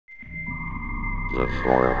The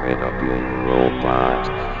formidable robot.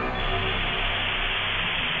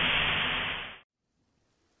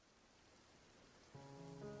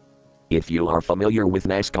 If you are familiar with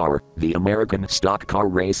NASCAR, the American Stock Car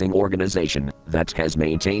Racing Organization, that has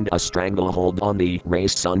maintained a stranglehold on the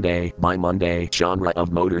race Sunday by Monday genre of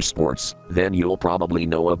motorsports, then you'll probably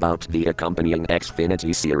know about the accompanying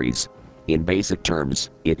Xfinity series. In basic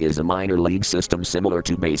terms, it is a minor league system similar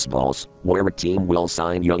to baseball's, where a team will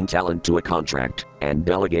sign young talent to a contract and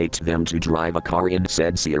delegate them to drive a car in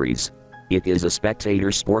said series. It is a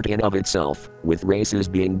spectator sport in of itself, with races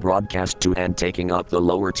being broadcast to and taking up the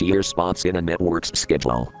lower tier spots in a network's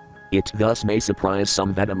schedule. It thus may surprise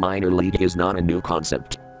some that a minor league is not a new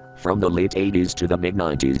concept. From the late 80s to the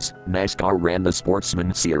mid-90s, NASCAR ran the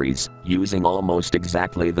Sportsman Series, using almost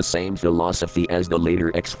exactly the same philosophy as the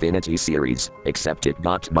later Xfinity Series, except it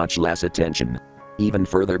got much less attention. Even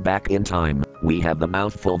further back in time, we have the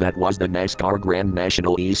mouthful that was the NASCAR Grand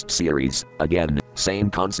National East Series. Again,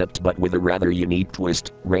 same concept but with a rather unique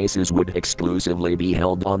twist. Races would exclusively be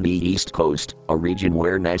held on the East Coast, a region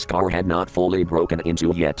where NASCAR had not fully broken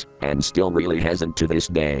into yet, and still really hasn't to this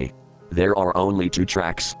day. There are only two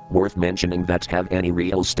tracks worth mentioning that have any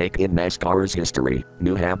real stake in NASCAR's history: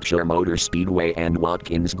 New Hampshire Motor Speedway and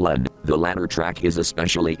Watkins Glen. The latter track is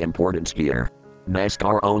especially important here.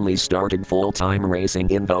 NASCAR only started full-time racing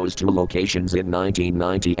in those two locations in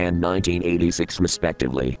 1990 and 1986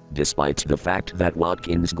 respectively, despite the fact that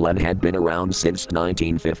Watkins Glen had been around since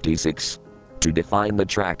 1956. To define the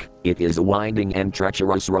track, it is a winding and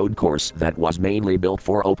treacherous road course that was mainly built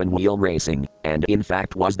for open-wheel racing, and in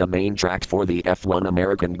fact was the main track for the F1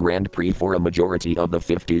 American Grand Prix for a majority of the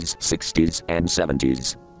 50s, 60s, and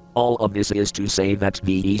 70s. All of this is to say that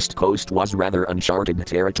the East Coast was rather uncharted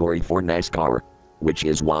territory for NASCAR, which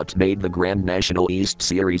is what made the Grand National East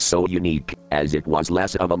Series so unique, as it was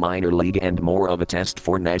less of a minor league and more of a test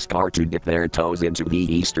for NASCAR to dip their toes into the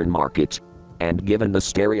Eastern market. And given the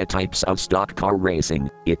stereotypes of stock car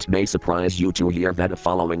racing, it may surprise you to hear that a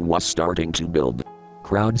following was starting to build.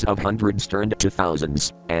 Crowds of hundreds turned to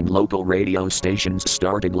thousands, and local radio stations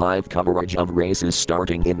started live coverage of races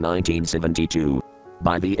starting in 1972.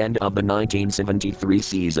 By the end of the 1973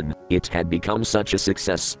 season, it had become such a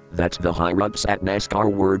success that the higher-ups at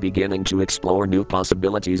NASCAR were beginning to explore new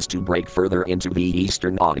possibilities to break further into the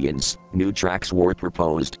Eastern audience. New tracks were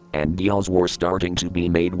proposed, and deals were starting to be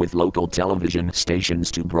made with local television stations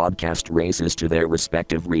to broadcast races to their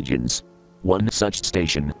respective regions. One such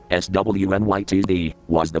station, SWNY-TV,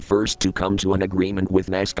 was the first to come to an agreement with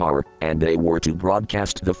NASCAR, and they were to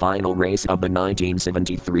broadcast the final race of the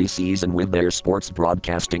 1973 season with their sports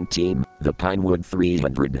broadcasting team, the Pinewood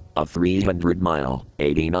 300, a 300-mile,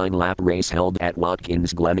 89-lap race held at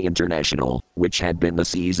Watkins Glen International, which had been the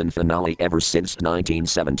season finale ever since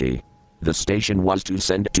 1970. The station was to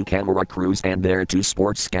send two camera crews and their two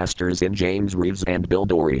sportscasters in James Reeves and Bill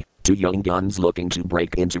Dory, two young guns looking to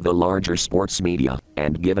break into the larger sports media,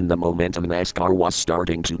 and given the momentum NASCAR was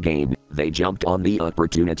starting to gain, they jumped on the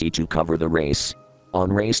opportunity to cover the race.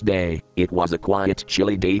 On race day, it was a quiet,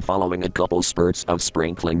 chilly day following a couple spurts of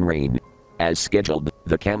sprinkling rain. As scheduled,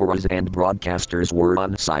 the cameras and broadcasters were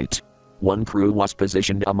on site. One crew was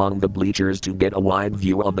positioned among the bleachers to get a wide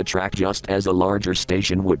view of the track just as a larger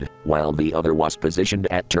station would, while the other was positioned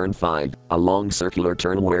at turn 5, a long circular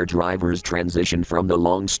turn where drivers transition from the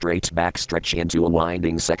long straight backstretch into a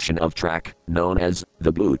winding section of track, known as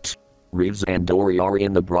the boot. Reeves and Dory are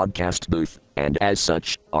in the broadcast booth, and as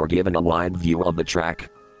such, are given a wide view of the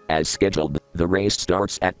track. As scheduled, the race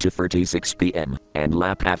starts at 2:36 p.m., and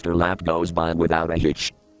lap after lap goes by without a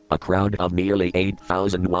hitch. A crowd of nearly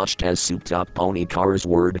 8,000 watched as souped-up pony cars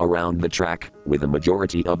whirred around the track, with a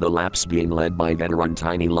majority of the laps being led by veteran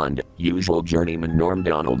Tiny Lund, usual journeyman Norm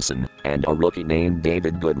Donaldson, and a rookie named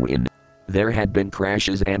David Goodwin. There had been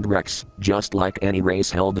crashes and wrecks, just like any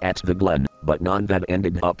race held at the Glen, but none that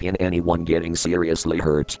ended up in anyone getting seriously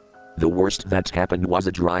hurt. The worst that happened was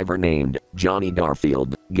a driver named Johnny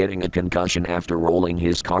Garfield getting a concussion after rolling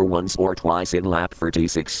his car once or twice in lap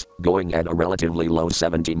 36, going at a relatively low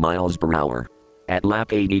 70 miles per hour. At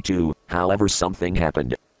lap 82, however, something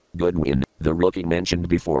happened. Goodwin, the rookie mentioned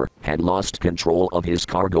before, had lost control of his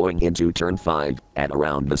car going into turn 5, at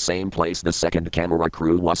around the same place the second camera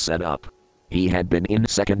crew was set up. He had been in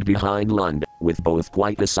second behind Lund, with both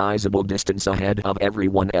quite a sizable distance ahead of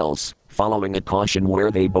everyone else, following a caution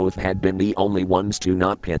where they both had been the only ones to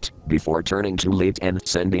not pit, before turning too late and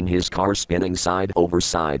sending his car spinning side over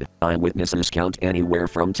side. Eyewitnesses count anywhere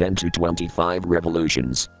from 10 to 25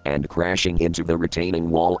 revolutions, and crashing into the retaining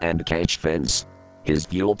wall and catch fence. His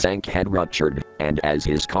fuel tank had ruptured, and as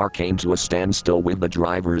his car came to a standstill with the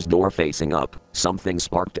driver's door facing up, something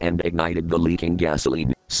sparked and ignited the leaking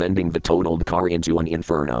gasoline, sending the totaled car into an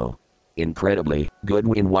inferno. Incredibly,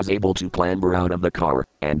 Goodwin was able to clamber out of the car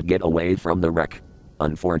and get away from the wreck.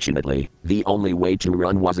 Unfortunately, the only way to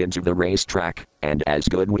run was into the racetrack, and as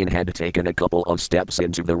Goodwin had taken a couple of steps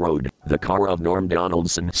into the road, the car of Norm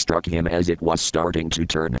Donaldson struck him as it was starting to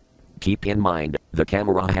turn. Keep in mind, the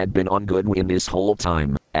camera had been on Goodwin this whole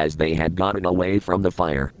time, as they had gotten away from the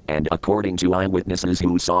fire, and according to eyewitnesses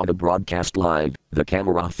who saw the broadcast live, the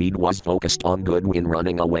camera feed was focused on Goodwin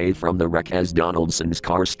running away from the wreck as Donaldson's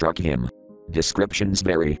car struck him. Descriptions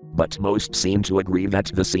vary, but most seem to agree that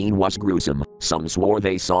the scene was gruesome. Some swore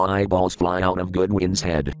they saw eyeballs fly out of Goodwin's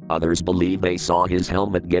head, others believe they saw his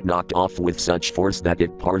helmet get knocked off with such force that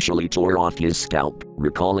it partially tore off his scalp,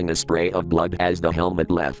 recalling a spray of blood as the helmet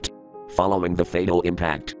left. Following the fatal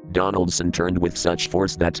impact, Donaldson turned with such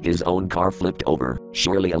force that his own car flipped over,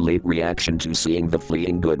 surely a late reaction to seeing the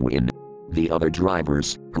fleeing Goodwin. The other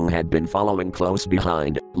drivers, who had been following close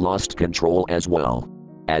behind, lost control as well.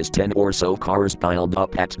 As 10 or so cars piled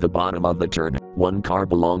up at the bottom of the turn, one car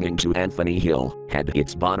belonging to Anthony Hill had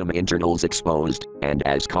its bottom internals exposed, and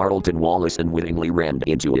as Carlton Wallace unwittingly rammed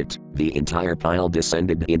into it, the entire pile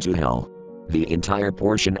descended into hell. The entire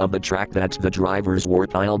portion of the track that the drivers were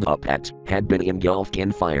piled up at had been engulfed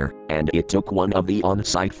in fire, and it took one of the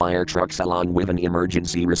on-site fire trucks along with an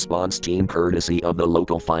emergency response team courtesy of the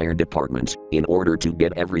local fire department, in order to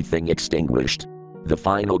get everything extinguished. The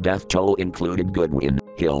final death toll included Goodwin,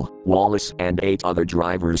 Hill, Wallace, and 8 other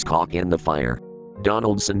drivers caught in the fire.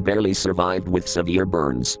 Donaldson barely survived with severe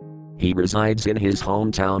burns. He resides in his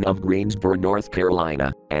hometown of Greensboro, North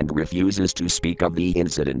Carolina, and refuses to speak of the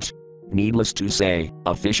incident. Needless to say,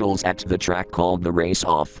 officials at the track called the race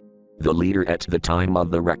off. The leader at the time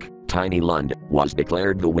of the wreck, Tiny Lund, was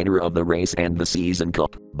declared the winner of the race and the season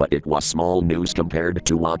cup, but it was small news compared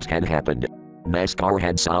to what had happened. NASCAR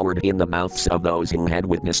had soured in the mouths of those who had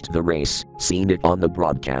witnessed the race, seen it on the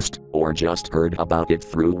broadcast, or just heard about it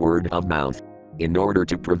through word of mouth. In order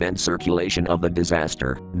to prevent circulation of the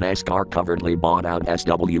disaster, NASCAR covertly bought out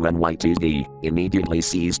SWNYTD, immediately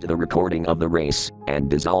seized the recording of the race, and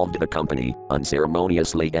dissolved the company,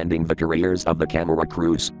 unceremoniously ending the careers of the camera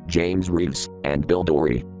crews, James Reeves, and Bill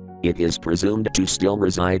Dorey. It is presumed to still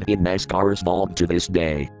reside in NASCAR's vault to this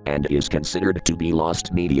day, and is considered to be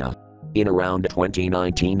lost media. In around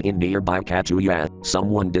 2019 in nearby Catooya,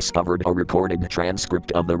 someone discovered a recorded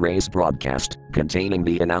transcript of the race broadcast, containing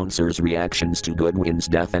the announcer's reactions to Goodwin's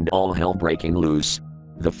death and all hell breaking loose.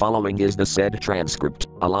 The following is the said transcript,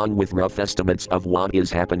 along with rough estimates of what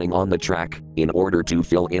is happening on the track, in order to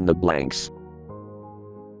fill in the blanks.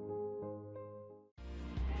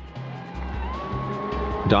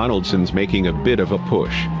 Donaldson's making a bit of a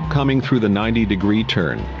push, coming through the 90-degree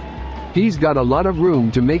turn. He's got a lot of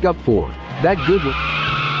room to make up for. That Goodwin.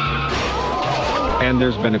 And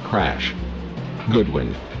there's been a crash.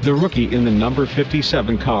 Goodwin, the rookie in the number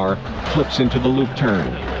 57 car, flips into the loop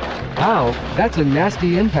turn. Ow, that's a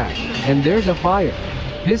nasty impact. And there's a fire.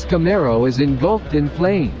 His Camaro is engulfed in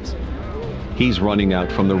flames. He's running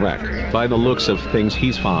out from the wreck. By the looks of things,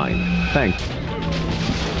 he's fine.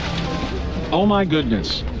 Oh my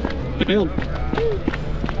goodness. Bill.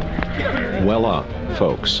 Well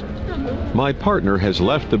folks. My partner has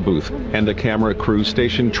left the booth, and the camera crew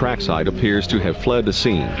station trackside appears to have fled the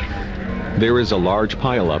scene. There is a large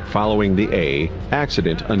pileup following the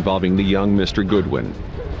accident involving the young Mr. Goodwin.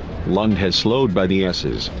 Lund has slowed by the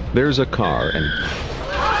S's. There's a car and...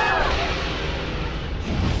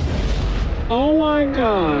 Oh my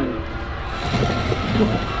God!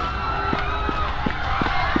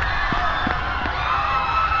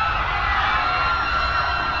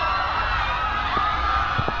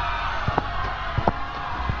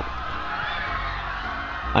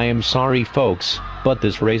 I am sorry folks, but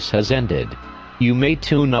this race has ended. You may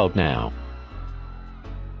tune out now.